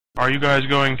Are you guys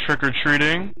going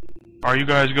trick-or-treating? Are you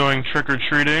guys going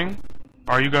trick-or-treating?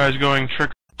 Are you guys going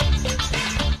trick-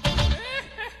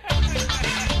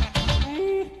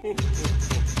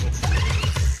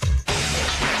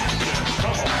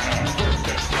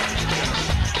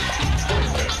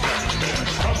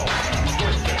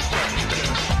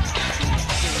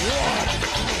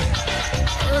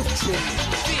 Earth-tree,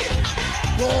 fear,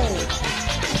 gold,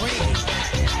 rain,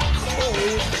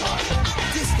 cold heart,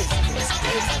 distance is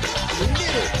over,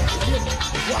 little,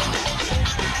 wow.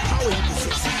 How he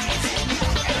possesses is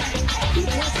incredible. He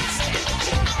doesn't stand a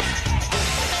chance.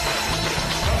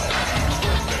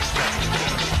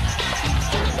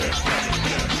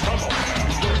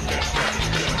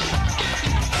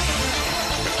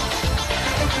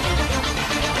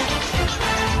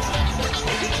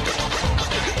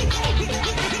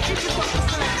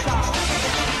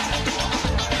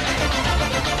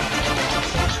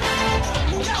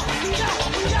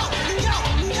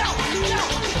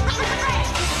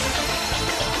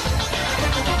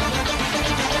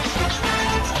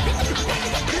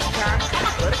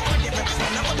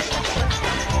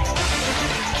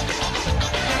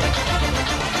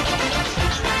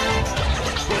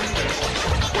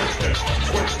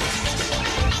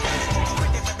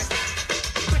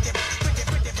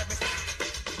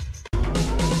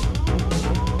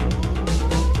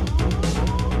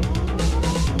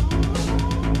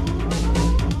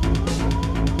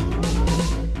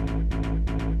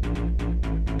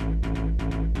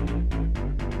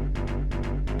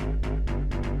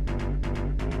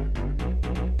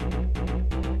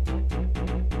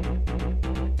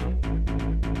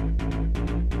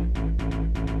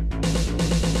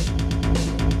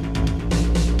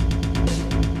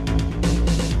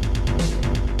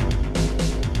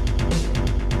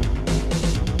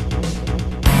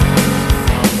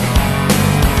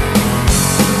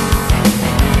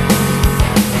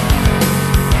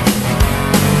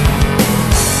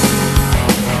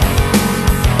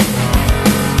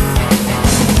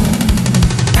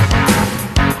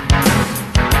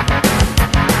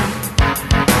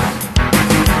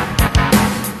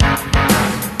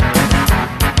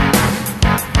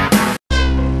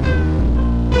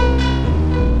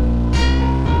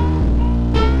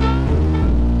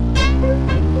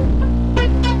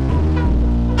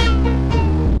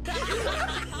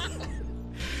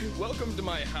 Welcome to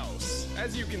my house.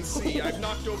 As you can see, I've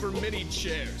knocked over many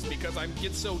chairs because I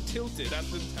get so tilted at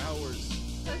the towers.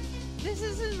 This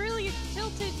isn't really a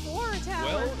tilted for a tower.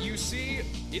 Well, you see,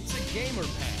 it's a gamer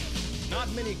pad.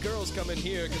 Not many girls come in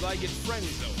here because I get friend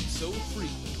zoned so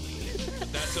frequently.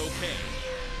 But that's okay.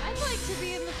 I'd like to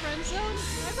be in the friend zone.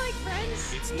 I like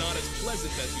friends. It's not as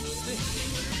pleasant as you think.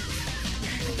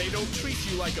 They don't treat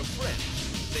you like a friend.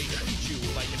 They treat you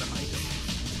like an item.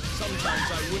 Sometimes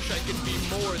I wish I could be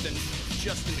more than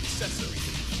just an accessory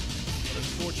to them. But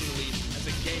unfortunately, as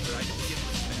a gamer, I don't get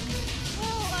respect.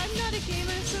 Well, I'm not a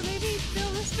gamer, so maybe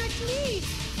they'll respect me.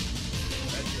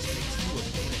 That just makes you a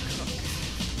beta cuck.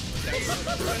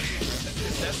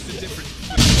 That's the difference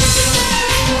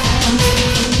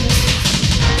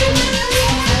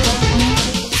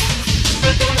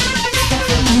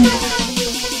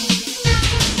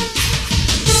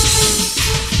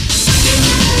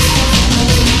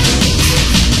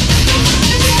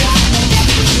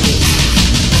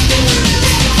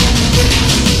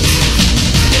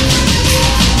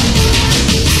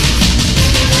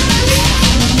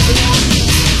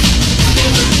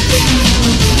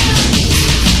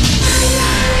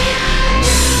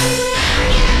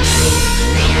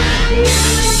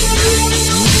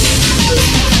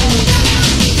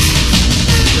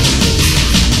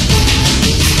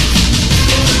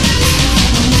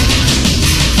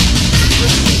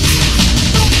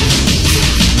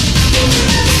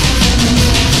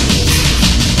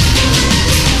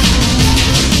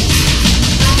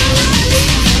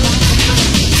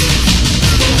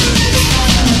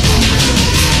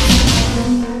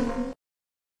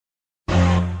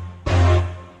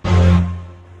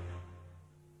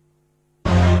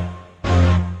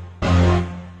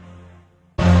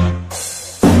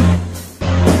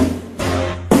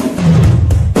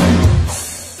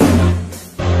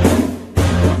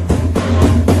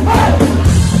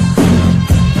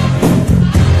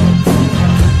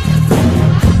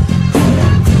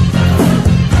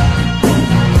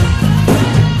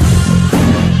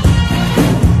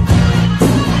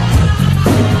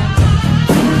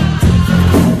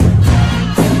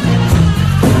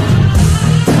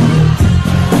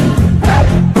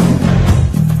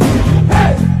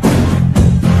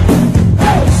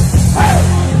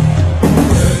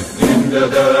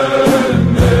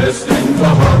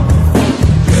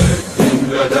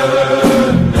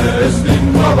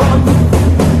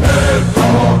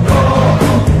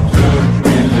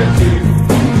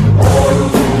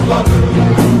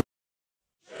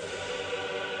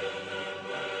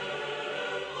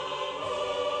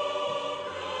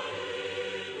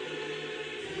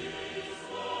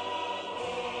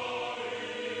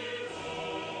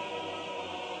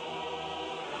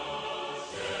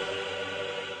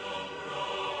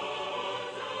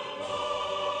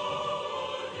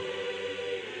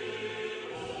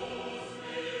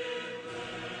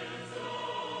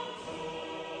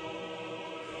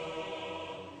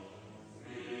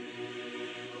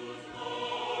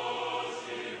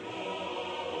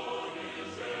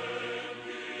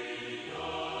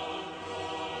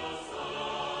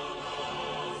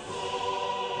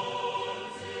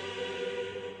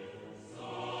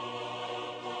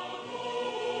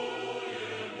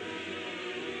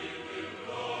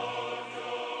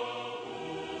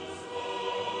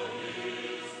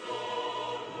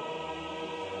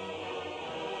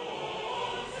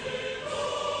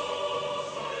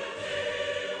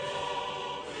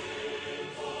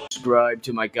Subscribe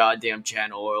to my goddamn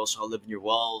channel or else I'll live in your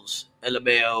walls.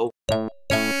 LMAO.